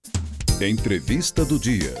Entrevista do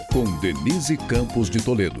dia com Denise Campos de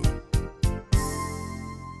Toledo.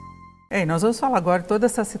 Nós vamos falar agora de toda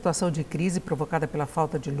essa situação de crise provocada pela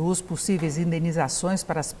falta de luz, possíveis indenizações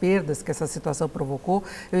para as perdas que essa situação provocou.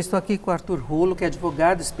 Eu estou aqui com o Arthur Rollo, que é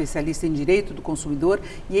advogado especialista em direito do consumidor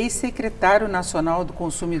e ex-secretário nacional do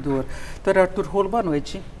consumidor. Doutor Arthur Rollo, boa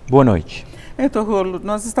noite. Boa noite. Doutor Rollo,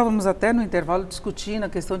 nós estávamos até no intervalo discutindo a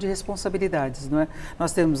questão de responsabilidades, não é?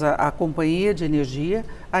 Nós temos a Companhia de Energia,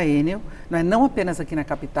 a Enel, não apenas aqui na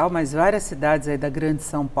capital, mas várias cidades aí da grande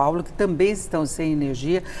São Paulo que também estão sem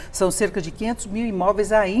energia. São cerca de 500 mil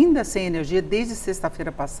imóveis ainda sem energia desde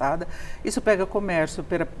sexta-feira passada. Isso pega comércio,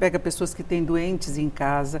 pega pessoas que têm doentes em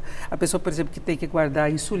casa, a pessoa, por exemplo, que tem que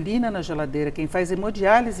guardar insulina na geladeira, quem faz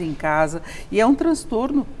hemodiálise em casa, e é um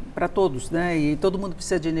transtorno para todos, né? E todo mundo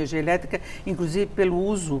precisa de energia elétrica, inclusive pelo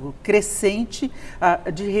uso crescente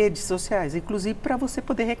de redes sociais, inclusive para você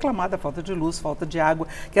poder reclamar da falta de luz, falta de água,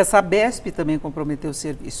 que a Sabesp também comprometeu o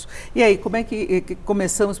serviço. E aí, como é que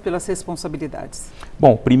começamos pelas responsabilidades?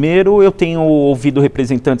 Bom, primeiro eu tenho ouvido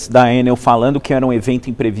representantes da Enel falando que era um evento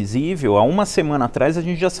imprevisível. Há uma semana atrás a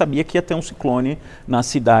gente já sabia que ia ter um ciclone na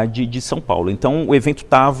cidade de São Paulo, então o evento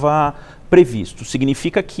estava previsto.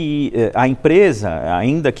 Significa que a empresa,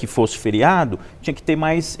 ainda que fosse feriado, tinha que ter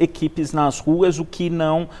mais equipes nas ruas, o que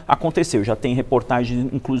não aconteceu. Já tem reportagem,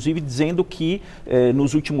 inclusive, dizendo que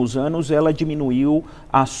nos últimos anos ela diminuiu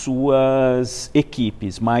as suas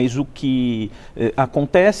equipes. Mas o que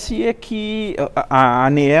acontece é que a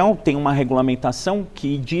ANEEL tem uma regulamentação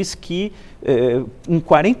que diz que em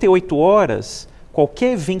 48 horas,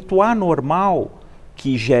 qualquer evento anormal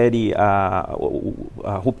que gere a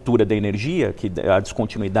ruptura da energia, a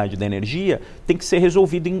descontinuidade da energia, tem que ser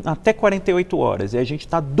resolvido em até 48 horas. E a gente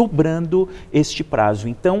está dobrando este prazo.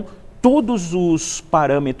 Então, todos os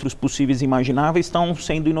parâmetros possíveis e imagináveis estão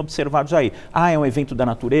sendo inobservados aí. É um evento da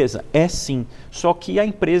natureza? É sim. Só que a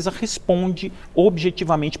empresa responde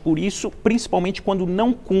objetivamente por isso, principalmente quando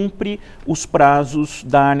não cumpre os prazos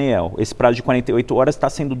da ANEEL. Esse prazo de 48 horas está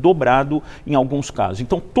sendo dobrado em alguns casos.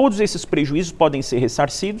 Então, todos esses prejuízos podem ser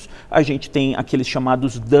ressarcidos. A gente tem aqueles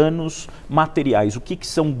chamados danos materiais. O que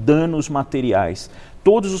são danos materiais?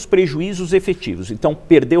 Todos os prejuízos efetivos. Então,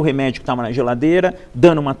 perdeu o remédio que estava na geladeira,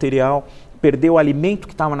 dano material. Perdeu o alimento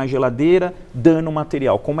que estava na geladeira, dano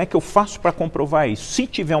material. Como é que eu faço para comprovar isso? Se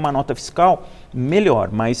tiver uma nota fiscal, melhor,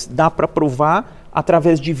 mas dá para provar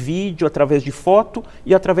através de vídeo, através de foto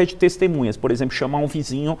e através de testemunhas. Por exemplo, chamar um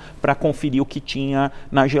vizinho para conferir o que tinha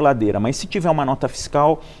na geladeira. Mas se tiver uma nota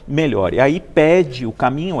fiscal, melhor. E aí o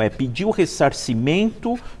caminho é pedir o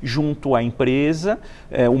ressarcimento junto à empresa,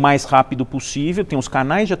 o mais rápido possível. Tem os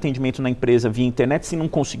canais de atendimento na empresa via internet. Se não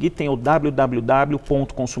conseguir, tem o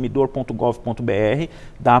www.consumidor.gov.br.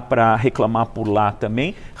 Dá para reclamar por lá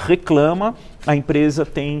também. Reclama. A empresa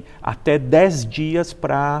tem até 10 dias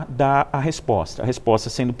para dar a resposta. A resposta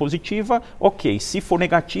sendo positiva, ok. Se for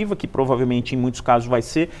negativa, que provavelmente em muitos casos vai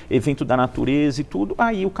ser evento da natureza e tudo,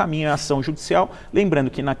 aí o caminho é a ação judicial.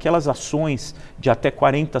 Lembrando que naquelas ações de até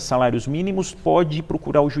 40 salários mínimos, pode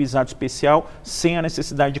procurar o juizado especial sem a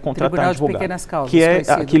necessidade de contratar advogado. De pequenas causas, que é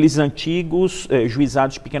aqueles antigos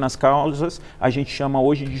juizados de pequenas causas, a gente chama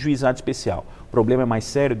hoje de juizado especial. O problema é mais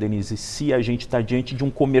sério, Denise, se a gente está diante de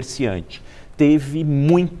um comerciante. Teve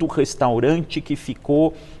muito restaurante que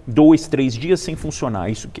ficou 2, 3 dias sem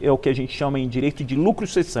funcionar. Isso é o que a gente chama em direito de lucro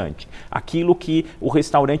cessante. Aquilo que o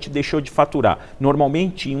restaurante deixou de faturar.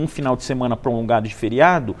 Normalmente, em um final de semana prolongado de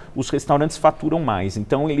feriado, os restaurantes faturam mais.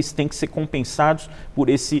 Então, eles têm que ser compensados por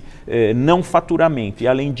esse não faturamento. E,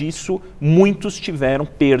 além disso, muitos tiveram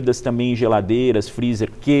perdas também em geladeiras,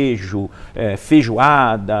 freezer, queijo,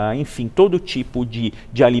 feijoada, enfim, todo tipo de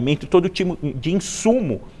alimento, todo tipo de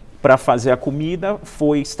insumo para fazer a comida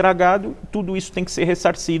foi estragado, tudo isso tem que ser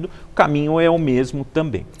ressarcido, o caminho é o mesmo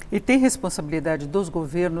também. E tem responsabilidade dos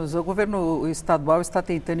governos, o governo estadual está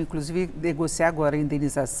tentando inclusive negociar agora a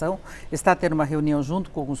indenização, está tendo uma reunião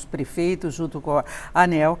junto com os prefeitos, junto com a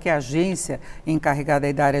ANEEL, que é a agência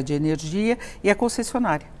encarregada da área de energia, e a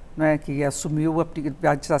concessionária, né, que assumiu a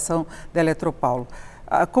privatização da Eletropaulo.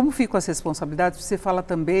 Como ficam as responsabilidades? Você fala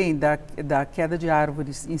também da queda de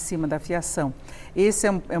árvores em cima da fiação. Esse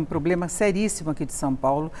é um problema seríssimo aqui de São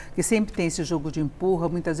Paulo, que sempre tem esse jogo de empurra.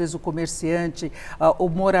 Muitas vezes o comerciante, o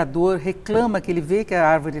morador reclama que ele vê que a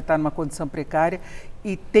árvore está numa condição precária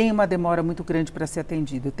e tem uma demora muito grande para ser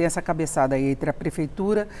atendido. Tem essa cabeçada aí entre a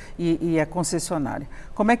prefeitura e a concessionária.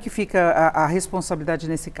 Como é que fica a responsabilidade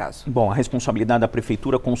nesse caso? Bom, a responsabilidade da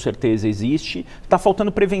prefeitura com certeza existe. Está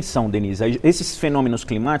faltando prevenção, Denise. Esses fenômenos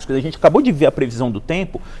climáticos, a gente acabou de ver a previsão do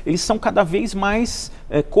tempo, eles são cada vez mais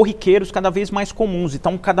corriqueiros, cada vez mais comuns,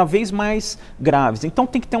 então cada vez mais graves. Então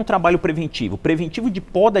tem que ter um trabalho preventivo. Preventivo de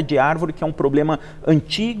poda de árvore, que é um problema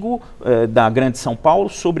antigo da Grande São Paulo,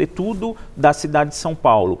 sobretudo da cidade de São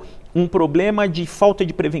Paulo. Um problema de falta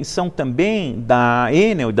de prevenção também da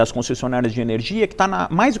Enel e das concessionárias de energia, que está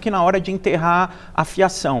mais do que na hora de enterrar a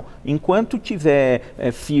fiação. Enquanto tiver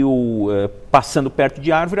fio passando perto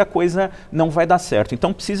de árvore, a coisa não vai dar certo.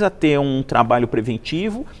 Então precisa ter um trabalho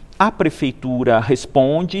preventivo. A prefeitura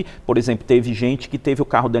responde, por exemplo, teve gente que teve o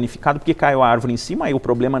carro danificado porque caiu a árvore em cima, aí o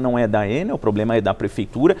problema não é da Enel, o problema é da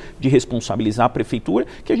prefeitura, de responsabilizar a prefeitura,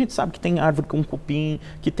 que a gente sabe que tem árvore com cupim,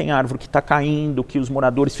 que tem árvore que está caindo, que os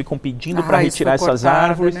moradores ficam pedindo para retirar essas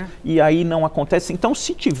árvores, né? E aí não acontece. Então,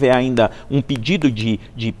 se tiver ainda um pedido de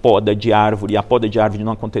poda de árvore e a poda de árvore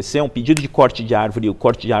não aconteceu, um pedido de corte de árvore e o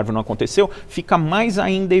corte de árvore não aconteceu, fica mais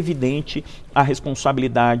ainda evidente a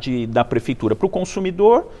responsabilidade da prefeitura. Para o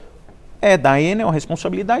consumidor, é da Enel a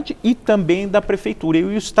responsabilidade e também da prefeitura. E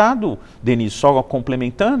o Estado, Denise, só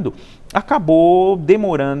complementando, acabou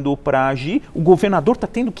demorando para agir. O governador está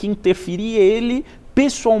tendo que interferir ele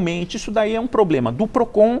pessoalmente. Isso daí é um problema do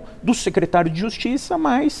PROCON, do secretário de Justiça,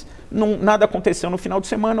 mas nada aconteceu no final de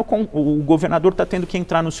semana. O governador está tendo que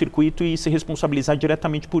entrar no circuito e se responsabilizar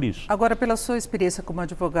diretamente por isso. Agora, pela sua experiência como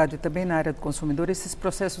advogado e também na área do consumidor, esses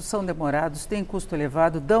processos são demorados, têm custo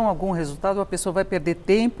elevado, dão algum resultado? A pessoa vai perder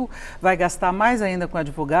tempo, vai gastar mais ainda com o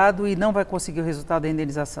advogado e não vai conseguir o resultado da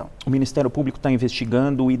indenização? O Ministério Público está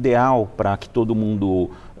investigando o ideal para que todo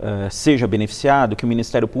mundo seja beneficiado, que o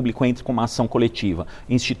Ministério Público entre com uma ação coletiva.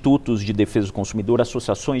 Institutos de defesa do consumidor,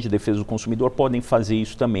 associações de defesa do consumidor podem fazer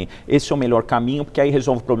isso também. Esse é o melhor caminho, porque aí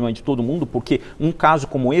resolve o problema de todo mundo, porque um caso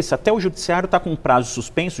como esse, até o judiciário está com um prazo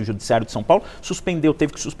suspenso, o judiciário de São Paulo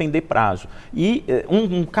teve que suspender prazo. E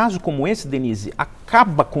um caso como esse, Denise,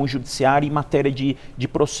 acaba com o judiciário em matéria de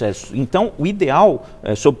processo. Então, o ideal,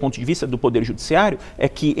 sob o ponto de vista do Poder Judiciário, é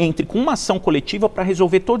que entre com uma ação coletiva para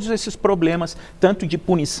resolver todos esses problemas, tanto de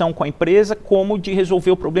punição com a empresa, como de resolver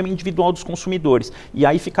o problema individual dos consumidores. E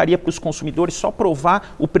aí ficaria para os consumidores só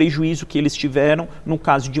provar o prejuízo que eles tiveram no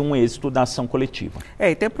caso de um êxito da ação coletiva.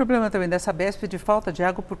 E tem o problema também da Sabesp de falta de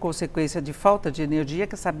água por consequência de falta de energia,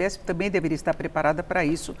 que a Sabesp também deveria estar preparada para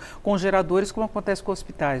isso, com geradores, como acontece com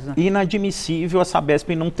hospitais, né? Inadmissível a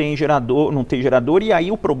Sabesp não ter gerador, e aí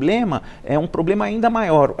o problema é um problema ainda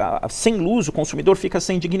maior. Sem luz, o consumidor fica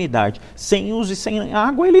sem dignidade. Sem luz e sem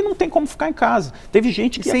água, ele não tem como ficar em casa. Teve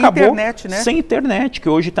gente que sem acabou internet, né? Sem internet, que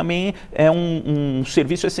hoje também é um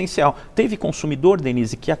serviço essencial. Teve consumidor,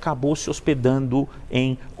 Denise, que acabou se hospedando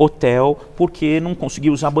em hotel porque não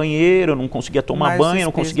conseguia usar banheiro, não conseguia tomar banho,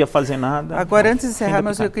 não conseguia fazer nada. Agora, antes de encerrar,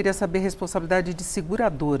 mas eu queria saber a responsabilidade de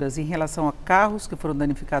seguradoras em relação a carros que foram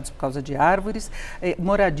danificados por causa de árvores,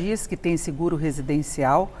 moradias que têm seguro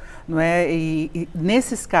residencial, não é? E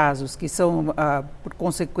nesses casos que são por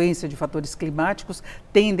consequência de fatores climáticos,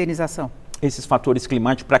 tem indenização? Esses fatores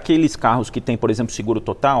climáticos, para aqueles carros que têm, por exemplo, seguro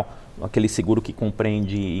total, aquele seguro que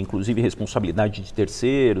compreende, inclusive, responsabilidade de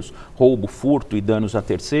terceiros, roubo, furto e danos a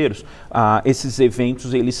terceiros, esses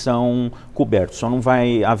eventos eles são cobertos. Só não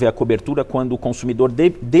vai haver a cobertura quando o consumidor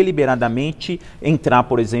deliberadamente entrar,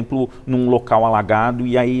 por exemplo, num local alagado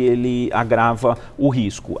e aí ele agrava o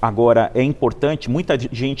risco. Agora, é importante, muita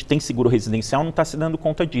gente tem seguro residencial, não está se dando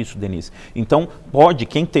conta disso, Denise. Então,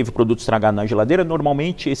 quem teve produto estragado na geladeira,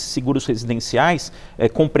 normalmente esses seguros residenciais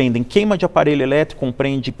compreendem queima de aparelho elétrico,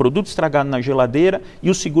 compreende produto estragado na geladeira, e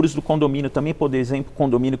os seguros do condomínio também, por exemplo,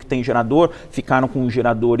 condomínio que tem gerador, ficaram com os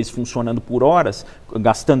geradores funcionando por horas,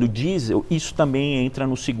 gastando diesel, isso também entra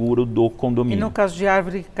no seguro do condomínio. E no caso de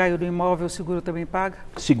árvore que caiu no imóvel, o seguro também paga?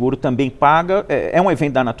 Seguro também paga. É um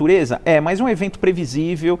evento da natureza? Mas é um evento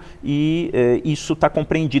previsível e isso está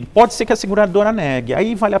compreendido. Pode ser que a seguradora negue,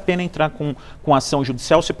 aí vale a pena entrar com ação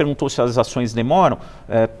judicial. Você perguntou se as ações demoram.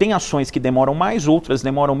 Tem ações que demoram mais, outras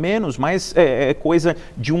demoram menos, mas é coisa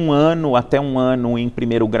de 1 ano até 1 ano em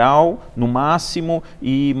primeiro grau, no máximo,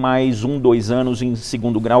 e mais 1, 2 anos em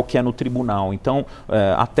segundo grau, que é no tribunal. Então,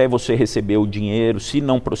 até você receber o dinheiro, se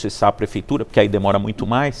não processar a prefeitura, porque aí demora muito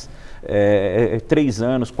mais, 3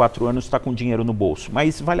 anos, 4 anos está com dinheiro no bolso.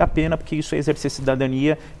 Mas vale a pena, porque isso é exercer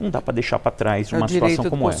cidadania, não dá para deixar para trás uma situação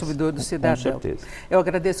como essa. É o direito do consumidor, do cidadão. Com certeza. Eu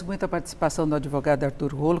agradeço muito a participação do advogado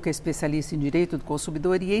Arthur Rollo, que é especialista em direito do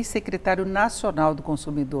consumidor e ex-secretário nacional do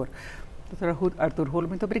consumidor. Doutor Arthur Rollo,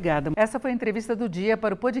 muito obrigada. Essa foi a entrevista do dia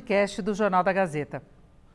para o podcast do Jornal da Gazeta.